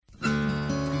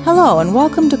Hello and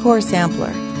welcome to Core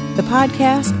Sampler, the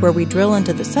podcast where we drill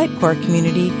into the Sitecore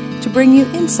community to bring you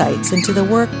insights into the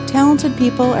work talented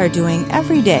people are doing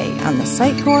every day on the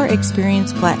Sitecore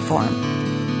Experience platform.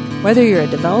 Whether you're a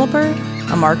developer,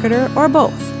 a marketer, or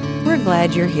both, we're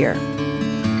glad you're here.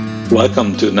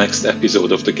 Welcome to the next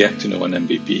episode of the Get to Know an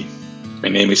MVP. My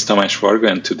name is Tamás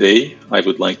Varga, and today I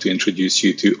would like to introduce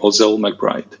you to Ozell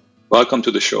McBride. Welcome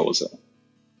to the show, Ozell.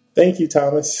 Thank you,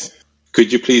 Thomas.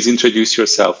 Could you please introduce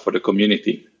yourself for the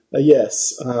community?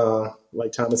 Yes.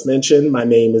 Like Thomas mentioned, my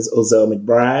name is Ozell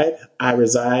McBride. I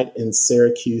reside in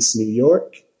Syracuse, New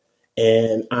York,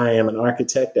 and I am an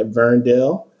architect at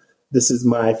Verndale. This is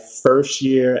my first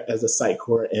year as a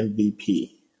Sitecore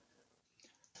MVP.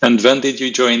 And when did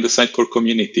you join the Sitecore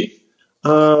community?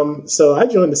 So I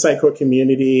joined the Sitecore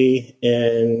community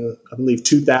in, I believe,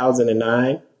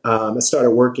 2009. I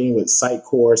started working with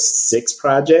Sitecore 6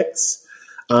 projects.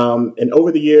 And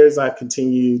over the years, I've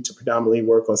continued to predominantly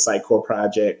work on Sitecore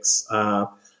projects,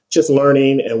 just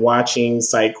learning and watching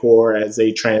Sitecore as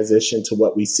they transition to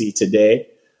what we see today.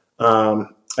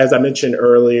 As I mentioned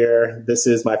earlier, this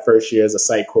is my first year as a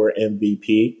Sitecore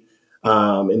MVP.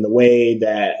 And the way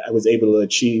that I was able to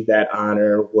achieve that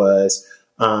honor was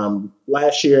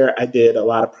last year, I did a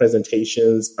lot of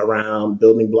presentations around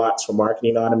building blocks for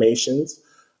marketing automations.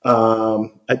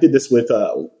 I did this with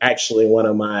actually one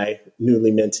of my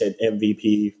newly minted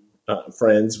MVP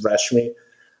friends, Rashmi.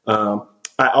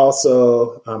 I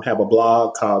also have a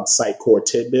blog called Sitecore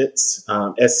Tidbits,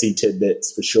 SC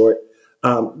Tidbits for short,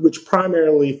 which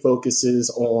primarily focuses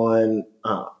on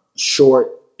short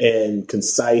and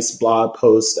concise blog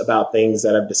posts about things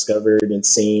that I've discovered and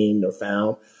seen or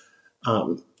found.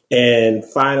 And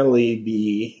finally,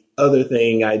 the other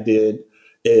thing I did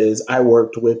is I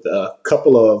worked with a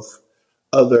couple of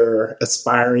other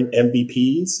aspiring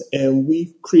MVPs, and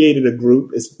we've created a group.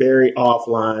 It's very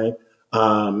offline,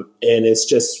 and it's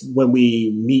just when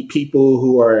we meet people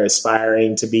who are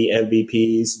aspiring to be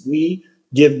MVPs, we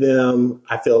give them,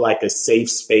 I feel like, a safe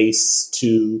space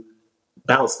to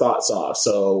bounce thoughts off.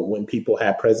 So when people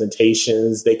have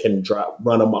presentations, they can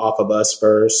run them off of us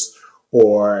first,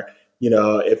 or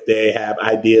if they have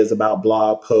ideas about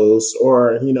blog posts,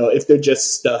 or, if they're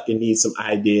just stuck and need some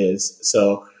ideas.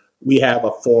 So we have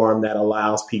a forum that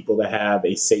allows people to have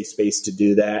a safe space to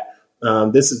do that.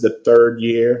 This is the third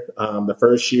year. The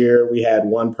first year, we had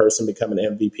one person become an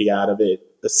MVP out of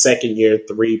it. The second year,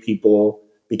 3 people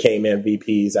became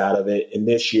MVPs out of it. And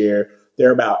this year, there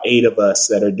are about 8 of us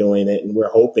that are doing it. And we're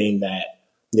hoping that,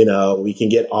 we can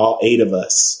get all 8 of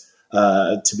us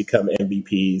to become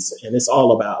MVPs. And it's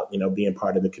all about, being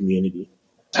part of the community.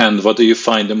 And what do you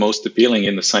find the most appealing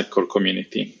in the Sitecore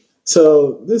community?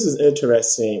 So this is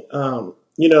interesting.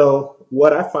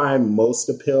 What I find most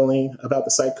appealing about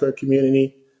the Sitecore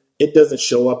community, it doesn't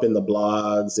show up in the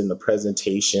blogs and the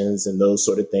presentations and those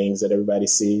sort of things that everybody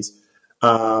sees. There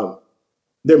are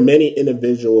many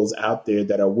individuals out there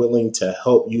that are willing to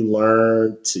help you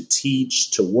learn, to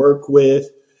teach, to work with,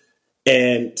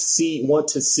 and want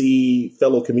to see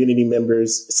fellow community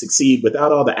members succeed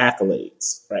without all the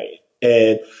accolades, right?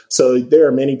 And so there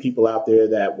are many people out there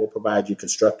that will provide you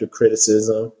constructive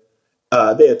criticism.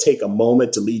 They'll take a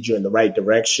moment to lead you in the right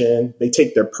direction. They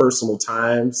take their personal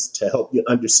times to help you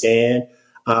understand.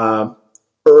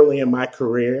 Early in my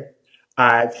career,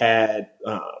 I've had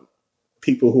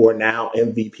people who are now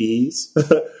MVPs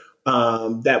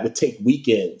that would take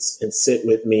weekends and sit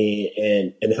with me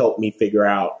and help me figure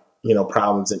out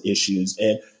problems and issues.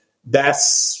 And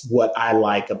that's what I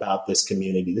like about this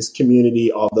community. This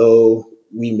community, although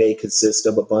we may consist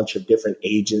of a bunch of different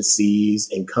agencies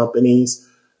and companies,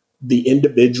 the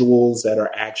individuals that are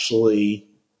actually,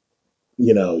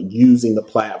 using the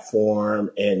platform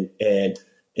and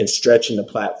stretching the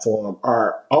platform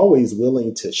are always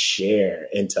willing to share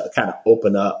and to kind of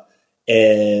open up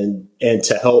and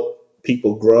to help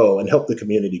people grow and help the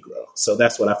community grow. So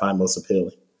that's what I find most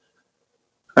appealing.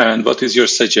 And what is your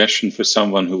suggestion for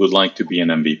someone who would like to be an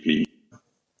MVP?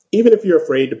 Even if you're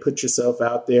afraid to put yourself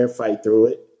out there, fight through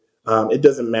it. It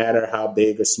doesn't matter how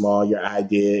big or small your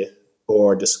idea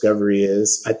or discovery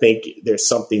is. I think there's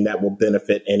something that will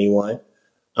benefit anyone.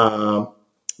 The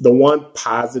one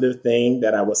positive thing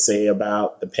that I would say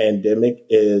about the pandemic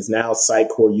is now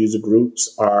Sitecore user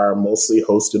groups are mostly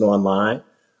hosted online.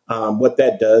 What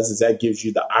that does is that gives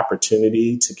you the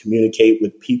opportunity to communicate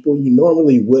with people you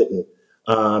normally wouldn't.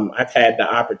 I've had the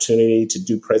opportunity to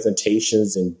do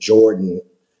presentations in Jordan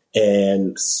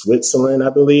and Switzerland, I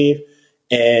believe.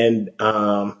 And,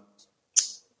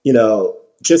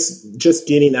 just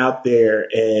getting out there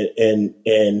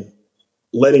and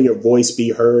letting your voice be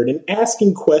heard and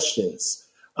asking questions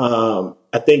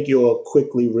I think you'll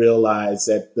quickly realize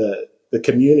that the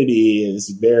community is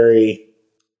very,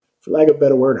 for lack of a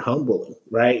better word, humbling,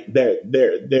 right?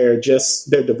 They're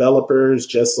developers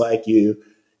just like you,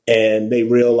 and they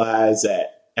realize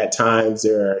that at times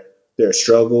there are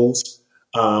struggles,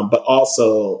 but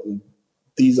also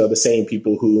these are the same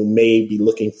people who may be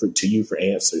looking to you for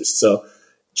answers. So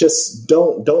just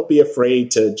don't be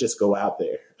afraid to just go out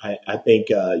there. I think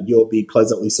you'll be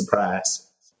pleasantly surprised.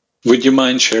 Would you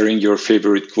mind sharing your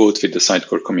favorite quote with the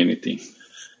Sitecore community?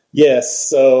 Yes.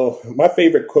 So my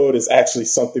favorite quote is actually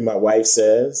something my wife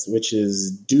says, which is,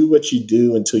 do what you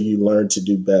do until you learn to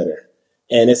do better.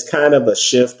 And it's kind of a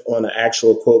shift on an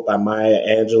actual quote by Maya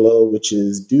Angelou, which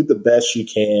is, do the best you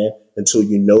can until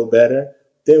you know better.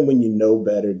 Then when you know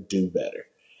better, do better.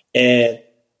 And,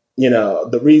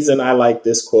 the reason I like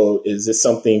this quote is it's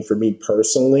something for me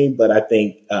personally, but I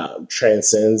think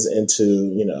transcends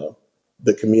into,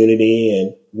 the community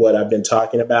and what I've been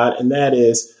talking about. And that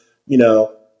is,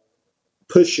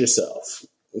 push yourself,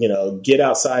 get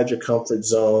outside your comfort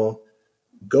zone,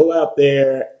 go out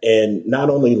there and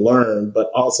not only learn, but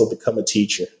also become a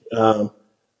teacher.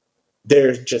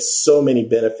 There's just so many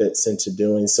benefits into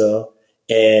doing so.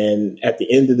 And at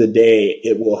the end of the day,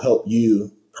 it will help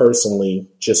you personally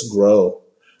just grow.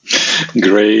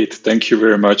 Great. Thank you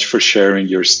very much for sharing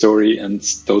your story and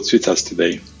thoughts with us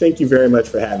today. Thank you very much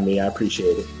for having me. I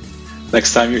appreciate it.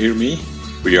 Next time you hear me,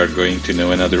 we are going to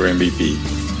know another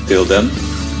MVP. Till then,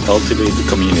 cultivate the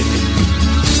community.